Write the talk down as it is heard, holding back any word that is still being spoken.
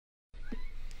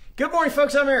Good morning,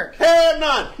 folks. I'm Eric. Hey, I'm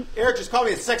Non. Eric just called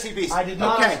me a sexy beast. I did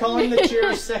not. Okay. I was calling the chair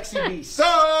a sexy beast.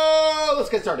 So, let's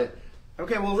get started.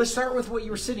 Okay, well, let's start with what you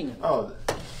were sitting in. Oh.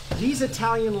 These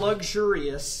Italian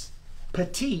luxurious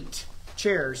petite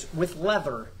chairs with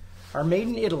leather are made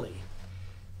in Italy.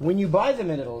 When you buy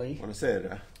them in Italy,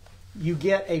 Buonasera. you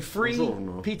get a free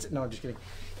Buongiorno. pizza. No, I'm just kidding.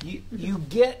 You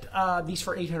get these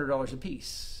for $800 a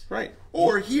piece. Right.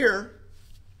 Or here,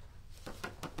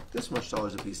 this much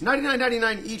dollars a piece.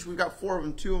 $99.99 each. We've got 4 of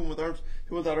them, 2 of them with arms,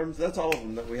 2 without arms. That's all of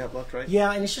them that we have left, right?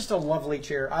 Yeah, and it's just a lovely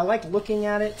chair. I like looking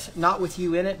at it, not with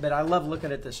you in it, but I love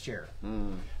looking at this chair.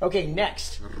 Okay,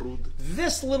 next.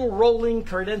 This little rolling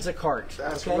credenza cart.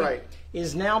 That's right.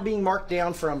 Is now being marked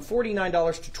down from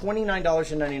 $49 to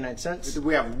 $29.99.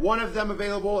 We have 1 of them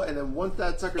available, and then once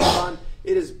that sucker's gone,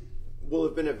 will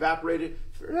have been evaporated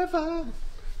forever.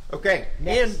 Okay,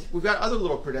 Next. and we've got other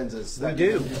little credenzas. We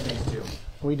do.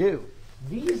 We do.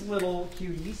 These little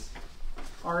cuties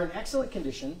are in excellent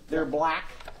condition. They're black,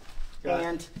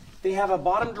 and they have a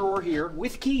bottom drawer here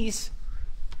with keys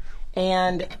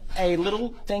and a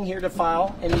little thing here to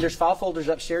file. And there's file folders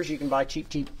upstairs you can buy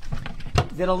cheap.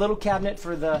 Then a little cabinet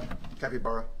for the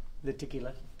Capybara.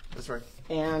 tequila. That's right.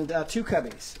 And 2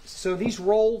 cubbies. So these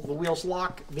roll, the wheels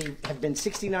lock. They have been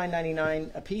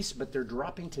 $69.99 a piece, but they're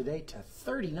dropping today to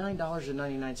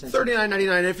 $39.99.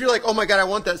 $39.99. If you're like, oh my God, I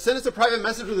want that, send us a private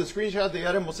message with a screenshot of the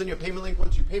item. We'll send you a payment link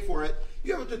once you pay for it.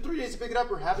 You have up to 3 days to pick it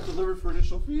up or have it delivered for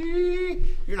additional fee.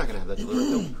 You're not going to have that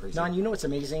delivered. Don't be crazy. Don, you know what's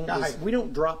amazing? Yeah, Is we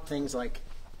don't drop things like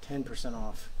 10%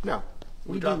 off. No.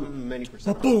 We drop them many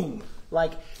percent off. Boom!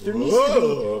 Like, there needs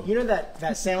to be, you know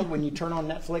that sound when you turn on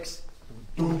Netflix?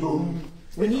 Boom, boom.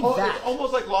 We need that. It's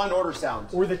almost like Law and Order sound.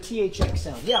 Or the THX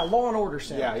sound. Yeah, Law and Order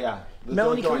sound. Yeah.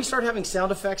 Melanie, can we start having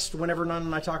sound effects whenever None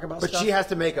and I talk about stuff? But she has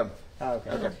to make them. Oh,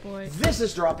 okay. Oh, boy. This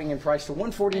is dropping in price to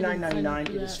 $149.99. I It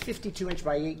didn't is see 52 inch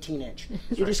by 18 inch.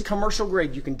 It is commercial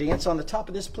grade. You can dance on the top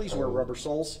of this. Please wear rubber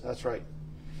soles. That's right.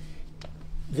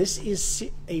 This is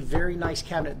a very nice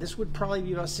cabinet. This would probably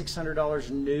be about $600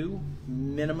 new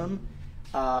minimum.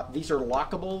 These are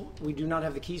lockable. We do not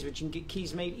have the keys, but you can get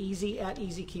keys made easy at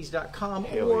easykeys.com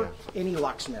or any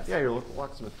locksmith. Yeah, your local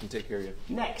locksmith can take care of you.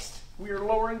 Next, we are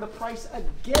lowering the price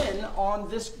again on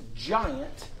this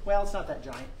giant. Well, it's not that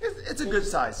giant. It's a good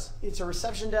size. It's a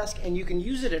reception desk, and you can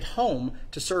use it at home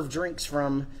to serve drinks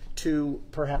from to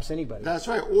perhaps anybody. That's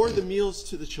right. Or the meals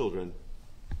to the children.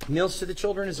 Meals to the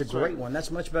children is a great one.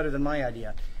 That's much better than my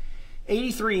idea.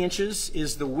 83 inches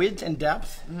is the width and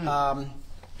depth.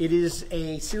 It is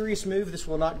a serious move. This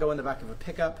will not go in the back of a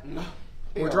pickup.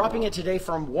 We're dropping it today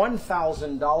from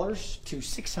 $1,000 to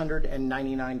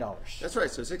 $699. That's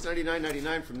right. So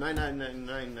 $699.99 from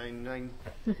 $99.99.99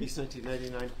 East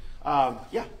 1999.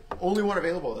 Yeah, only 1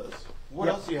 available of those. What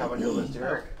else do you have on your list,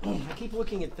 Eric? I keep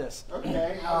looking at this.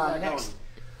 Okay, how's that next. going?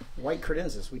 White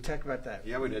credenzas. We talked about that.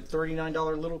 Yeah, we did.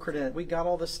 $39 little credenza. We got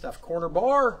all this stuff. Corner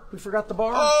bar. We forgot the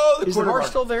bar. Oh, Is corner the bar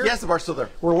still there? Yes, the bar's still there.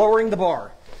 We're lowering the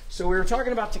bar. So we were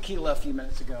talking about tequila a few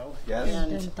minutes ago. Yes.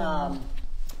 And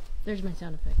There's my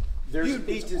sound effect.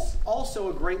 there's also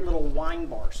a great little wine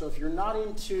bar. So if you're not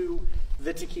into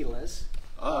the tequilas,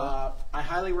 I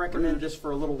highly recommend this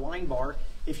for a little wine bar.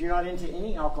 If you're not into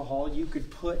any alcohol, you could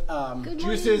put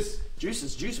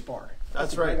juice bar.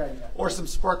 That's a great right. idea. Or some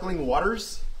sparkling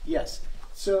waters. Yes.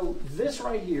 So this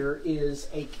right here is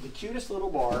the cutest little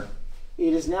bar.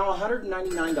 It is now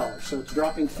 $199, so it's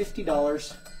dropping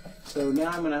 $50. So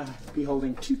now I'm going to be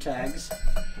holding 2 tags.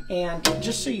 And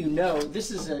just so you know,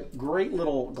 this is a great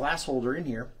little glass holder in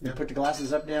here. You put the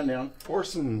glasses up, down, down. Or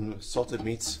some salted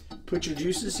meats. Put your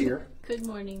juices here. Good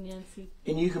morning, Nancy.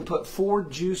 And you can put 4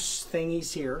 juice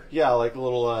thingies here. Yeah, like a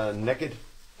little naked.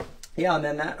 Yeah, and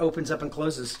then that opens up and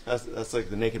closes. That's like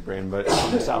the Naked brand, but it's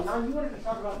from the south. Now you wanted to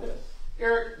talk about this.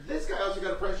 Eric, this guy also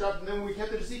got a price drop, and then we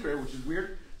kept it a secret, which is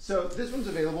weird. So this one's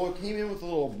available. It came in with a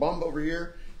little bump over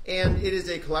here, and it is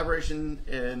a collaboration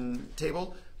and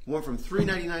table. Went from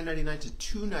 $399.99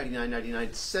 to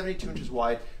 $299.99. 72 inches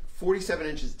wide, 47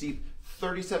 inches deep,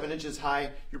 37 inches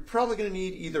high. You're probably going to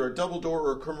need either a double door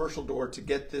or a commercial door to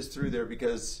get this through there,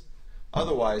 because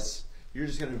otherwise you're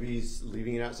just going to be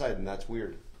leaving it outside, and that's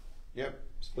weird. Yep,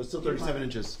 but still 37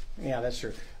 inches. Yeah, that's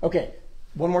true. Okay,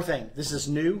 one more thing. This is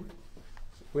new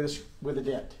with a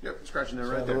dent. Yep, scratching there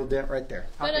So right a there. little dent right there.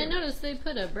 But I noticed they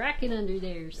put a bracket under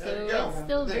there, so There you go. it's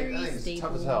still That very thing is stable.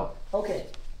 tough as hell. Okay,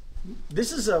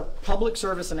 this is a public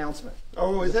service announcement.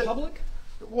 Oh, is it? Public?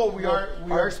 Well, we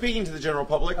are speaking to the general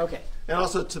public. Okay. And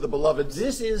also to the beloveds.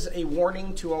 This is a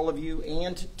warning to all of you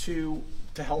and to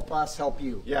help us help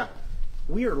you. Yeah.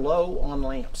 We are low on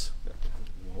lamps.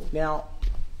 Now,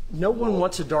 no one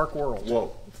wants a dark world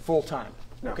Whoa. full time.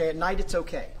 No. Okay, at night it's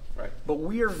okay. Right. But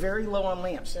we are very low on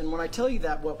lamps. And when I tell you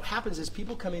that, what happens is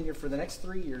people come in here for the next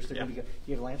 3 years. They're going to be, do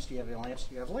you have lamps? Do you have lamps?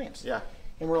 Do you have lamps? Yeah.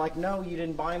 And we're like, no, you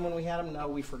didn't buy them when we had them. No,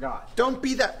 we forgot. Don't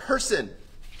be that person.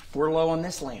 We're low on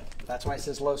this lamp. That's why it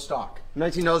says low stock.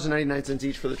 $19.99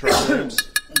 each for the triple lamps.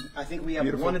 I think we have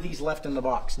Beautiful. one of these left in the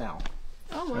box now.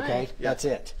 Oh, right. Okay, that's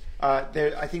it.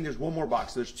 I think there's one more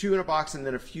box. There's 2 in a box, and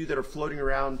then a few that are floating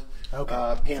around. Okay.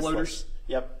 Pantsless. Floaters?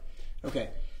 Yep. Okay.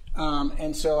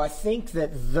 And so I think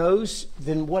that those,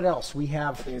 then what else? We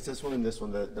have, I think it's this one and this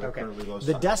one that are okay. currently low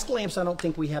The stock. desk lamps, I don't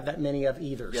think we have that many of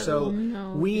either. Yeah, So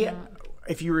No, we, not.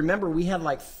 if you remember, we had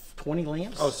like 20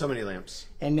 lamps. Oh, so many lamps.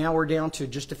 And now we're down to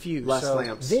just a few. Less so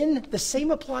lamps. Then the same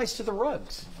applies to the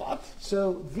rugs. What?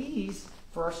 So these,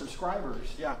 for our subscribers,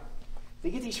 Yeah,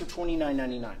 they get these for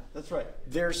 $29.99. that's right.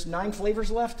 There's 9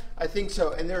 flavors left. I think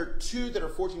so. And there are 2 that are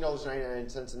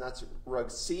 $14.99, and that's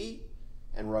rug C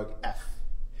and rug F.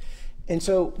 And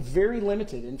so very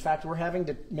limited. In fact, we're having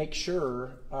to make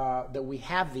sure that we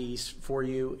have these for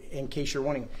you in case you're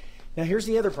wanting. Now, here's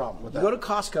the other problem. You go to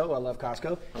Costco, I love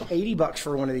Costco, $80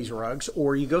 for one of these rugs,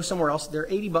 or you go somewhere else, they're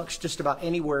 $80 just about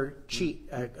anywhere cheap,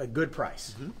 a good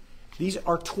price. These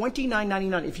are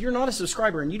 $29.99. If you're not a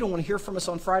subscriber and you don't want to hear from us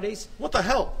on Fridays, What the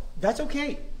hell? that's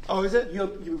okay. Oh, is it?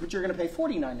 But you're going to pay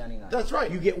 $49.99. That's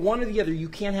right. You get one or the other. You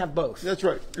can't have both. That's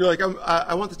right. You're like,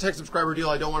 I want the tech subscriber deal.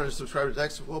 I don't want to subscribe to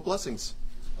text. Well, blessings.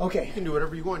 Okay. You can do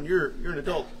whatever you want. You're an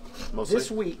adult, mostly. This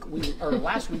week,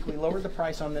 last week, we lowered the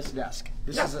price on this desk.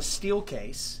 This is a steel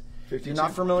case. If you're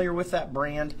not familiar with that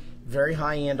brand, very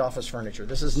high-end office furniture.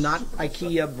 This is not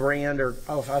IKEA brand or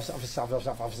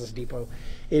Office Depot.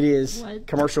 It is What?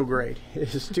 commercial grade.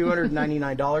 It is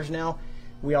 $299 now.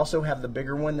 We also have the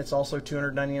bigger one that's also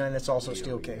 $299. That's also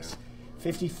steel case.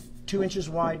 52 inches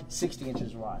wide, 60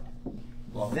 inches wide.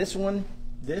 This one,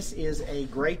 this is a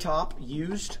gray top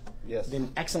used. Yes.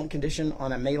 In excellent condition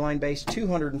on a Mayline base,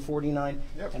 $249.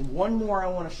 Yep. And one more I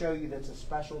want to show you that's a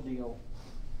special deal.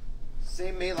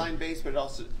 Same Mayline base,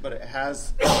 but it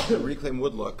has the reclaimed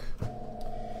wood look.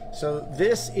 So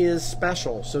this is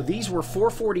special. So these were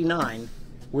 $449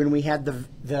 when we had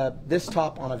this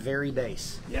top on a very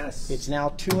base. Yes. It's now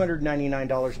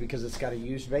 $299 because it's got a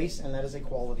used base, and that is a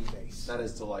quality base. That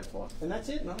is delightful. And that's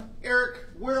it, man. Eric,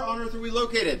 where on earth are we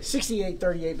located?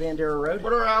 6838 Bandera Road.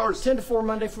 What are our hours? 10 to 4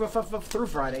 Monday through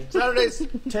Friday. Saturdays?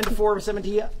 10 to 4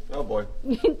 7 Oh boy.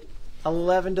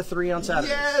 11 to 3 on Saturdays.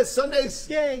 Yes, Sundays.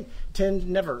 Yay!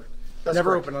 10 never That's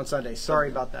never correct. open on Sundays. Sorry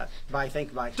about that. Bye.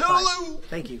 Bye. Toodaloo!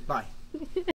 Thank you. Bye.